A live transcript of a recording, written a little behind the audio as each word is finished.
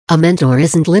A mentor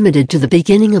isn't limited to the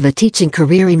beginning of a teaching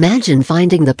career. Imagine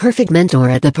finding the perfect mentor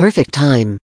at the perfect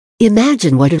time.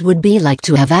 Imagine what it would be like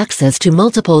to have access to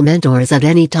multiple mentors at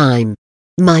any time.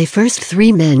 My first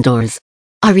 3 mentors.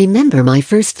 I remember my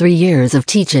first 3 years of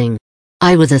teaching.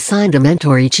 I was assigned a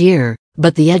mentor each year,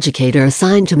 but the educator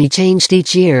assigned to me changed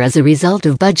each year as a result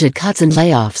of budget cuts and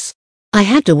layoffs. I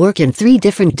had to work in 3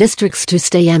 different districts to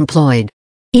stay employed.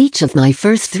 Each of my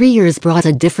first 3 years brought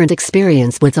a different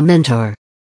experience with a mentor.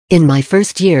 In my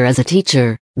first year as a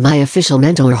teacher, my official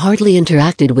mentor hardly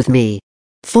interacted with me.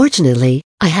 Fortunately,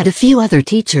 I had a few other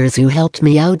teachers who helped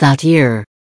me out that year.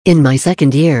 In my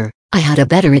second year, I had a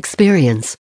better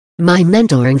experience. My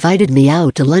mentor invited me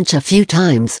out to lunch a few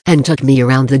times and took me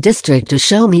around the district to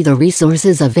show me the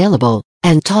resources available,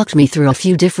 and talked me through a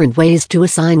few different ways to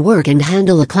assign work and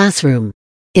handle a classroom.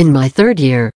 In my third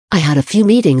year, I had a few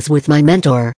meetings with my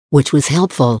mentor, which was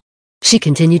helpful. She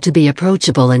continued to be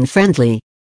approachable and friendly.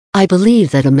 I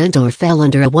believe that a mentor fell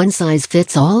under a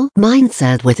one-size-fits-all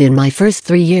mindset within my first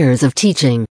 3 years of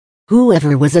teaching.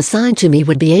 Whoever was assigned to me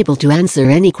would be able to answer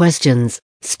any questions,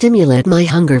 stimulate my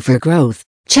hunger for growth,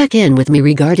 check in with me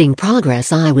regarding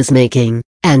progress I was making,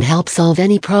 and help solve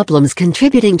any problems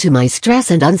contributing to my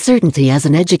stress and uncertainty as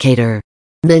an educator.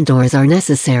 Mentors are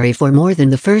necessary for more than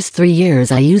the first 3 years.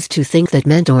 I used to think that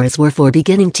mentors were for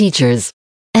beginning teachers.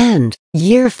 And,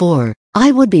 year 4,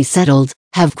 I would be settled,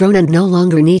 have grown and no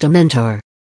longer need a mentor.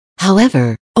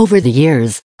 However, over the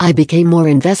years, I became more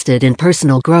invested in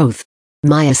personal growth.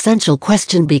 My essential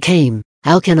question became,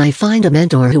 how can I find a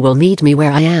mentor who will meet me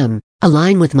where I am,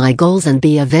 align with my goals and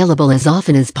be available as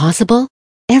often as possible?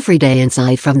 Everyday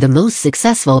insight from the most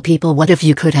successful people. What if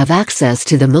you could have access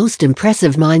to the most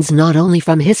impressive minds not only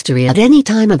from history at any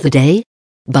time of the day?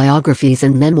 Biographies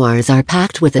and memoirs are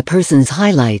packed with a person's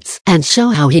highlights and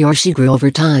show how he or she grew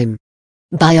over time.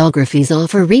 Biographies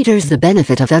offer readers the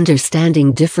benefit of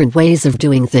understanding different ways of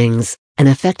doing things, an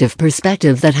effective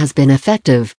perspective that has been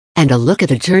effective, and a look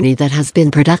at a journey that has been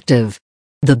productive.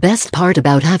 The best part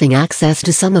about having access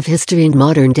to some of history and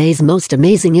modern day's most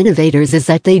amazing innovators is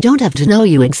that they don't have to know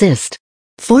you exist.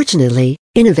 Fortunately,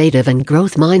 innovative and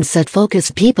growth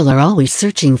mindset-focused people are always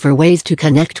searching for ways to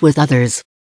connect with others.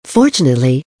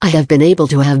 Fortunately, I have been able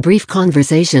to have brief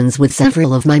conversations with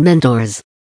several of my mentors.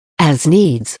 As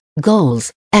needs,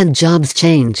 goals, and jobs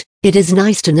change, it is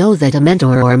nice to know that a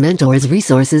mentor or mentor's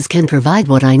resources can provide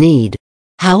what I need.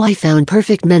 How I found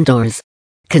perfect mentors.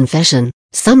 Confession,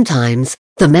 sometimes,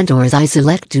 the mentors I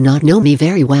select do not know me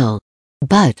very well.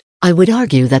 But, I would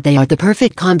argue that they are the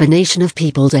perfect combination of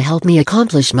people to help me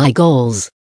accomplish my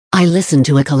goals. I listen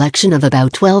to a collection of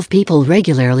about 12 people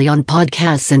regularly on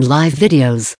podcasts and live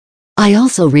videos. I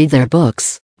also read their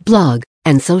books, blog,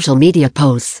 and social media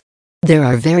posts. There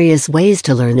are various ways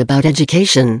to learn about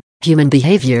education, human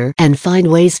behavior, and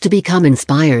find ways to become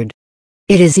inspired.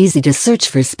 It is easy to search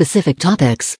for specific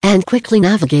topics and quickly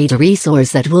navigate a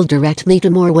resource that will direct me to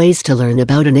more ways to learn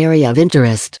about an area of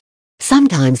interest.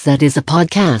 Sometimes that is a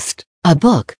podcast, a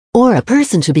book, or a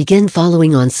person to begin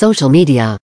following on social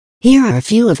media. Here are a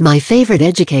few of my favorite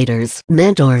educators,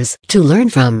 mentors, to learn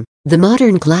from. The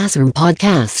Modern Classroom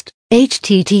Podcast,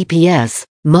 https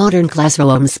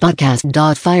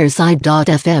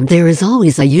modernclassroomspodcast.fireside.fm. There is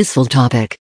always a useful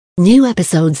topic. New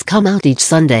episodes come out each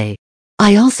Sunday.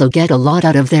 I also get a lot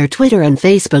out of their Twitter and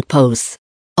Facebook posts.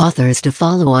 Authors to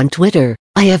follow on Twitter.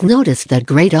 I have noticed that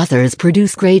great authors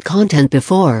produce great content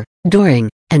before, during,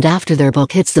 and after their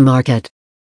book hits the market.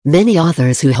 Many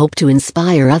authors who hope to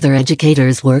inspire other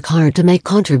educators work hard to make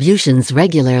contributions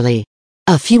regularly.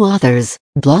 A few authors,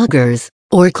 bloggers,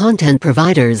 or content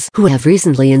providers who have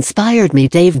recently inspired me.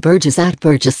 Dave Burgess at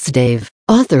BurgessDave,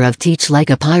 author of Teach Like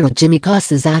a Pirate. Jimmy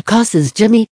Casas at Casas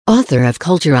Jimmy, author of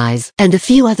Culturize and a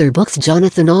few other books.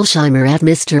 Jonathan Alsheimer at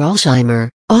Mr. Alsheimer,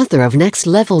 author of Next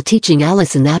Level Teaching.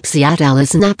 Allison Apsey at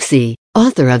Allison Apsey,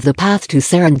 author of The Path to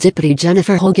Serendipity.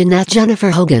 Jennifer Hogan at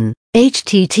Jennifer Hogan,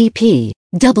 http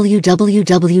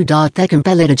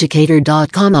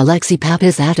www.thecompellededucator.com. Alexi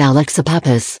Pappas at Alexa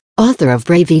Pappas, author of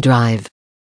Brave eDrive.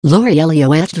 Lori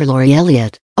Elliott at Lori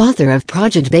Elliott, author of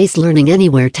Project-Based Learning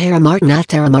Anywhere. Tara Martin at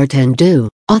Tara Martin Do,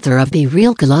 author of Be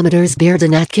Real Kilometers.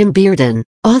 Bearden at Kim Bearden,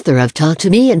 author of Talk to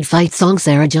Me and Fight Song.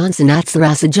 Sarah Johnson at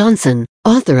Sarasa Johnson,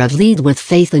 author of Lead with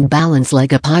Faith and Balance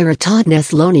Like a Pirate. Todd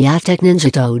Nesloney at Tech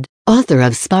Ninja Toad, author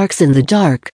of Sparks in the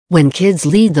Dark, When Kids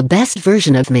Lead the Best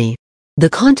Version of Me. The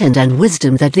content and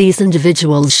wisdom that these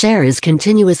individuals share is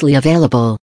continuously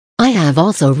available. I have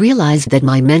also realized that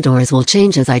my mentors will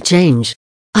change as I change.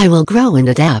 I will grow and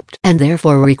adapt and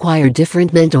therefore require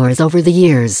different mentors over the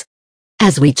years.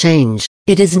 As we change,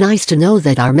 it is nice to know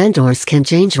that our mentors can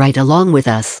change right along with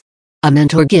us. A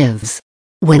mentor gives.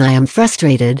 When I am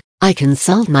frustrated, I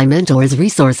consult my mentor's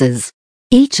resources.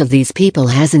 Each of these people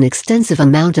has an extensive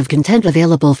amount of content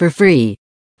available for free.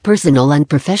 Personal and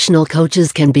professional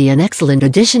coaches can be an excellent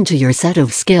addition to your set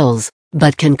of skills,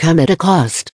 but can come at a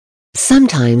cost.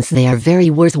 Sometimes they are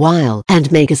very worthwhile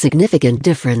and make a significant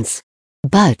difference.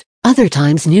 But, other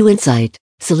times new insight,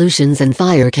 solutions and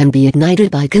fire can be ignited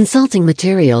by consulting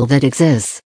material that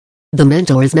exists. The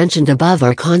mentors mentioned above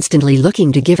are constantly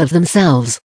looking to give of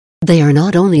themselves. They are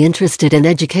not only interested in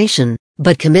education,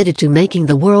 but committed to making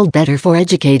the world better for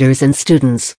educators and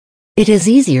students. It is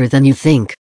easier than you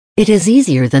think. It is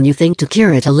easier than you think to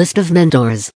curate a list of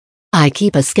mentors. I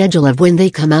keep a schedule of when they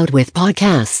come out with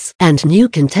podcasts, and new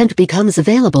content becomes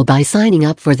available by signing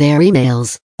up for their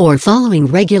emails, or following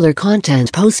regular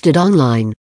content posted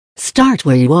online. Start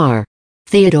where you are.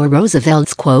 Theodore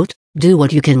Roosevelt's quote, "Do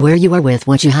what you can where you are with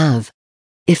what you have."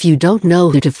 If you don't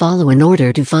know who to follow in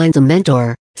order to find a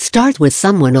mentor, start with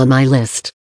someone on my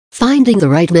list. Finding the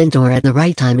right mentor at the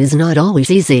right time is not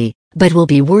always easy, but will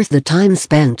be worth the time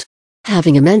spent.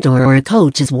 Having a mentor or a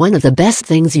coach is one of the best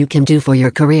things you can do for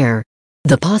your career.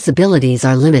 The possibilities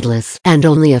are limitless and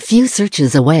only a few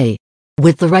searches away.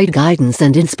 With the right guidance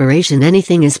and inspiration,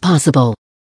 anything is possible.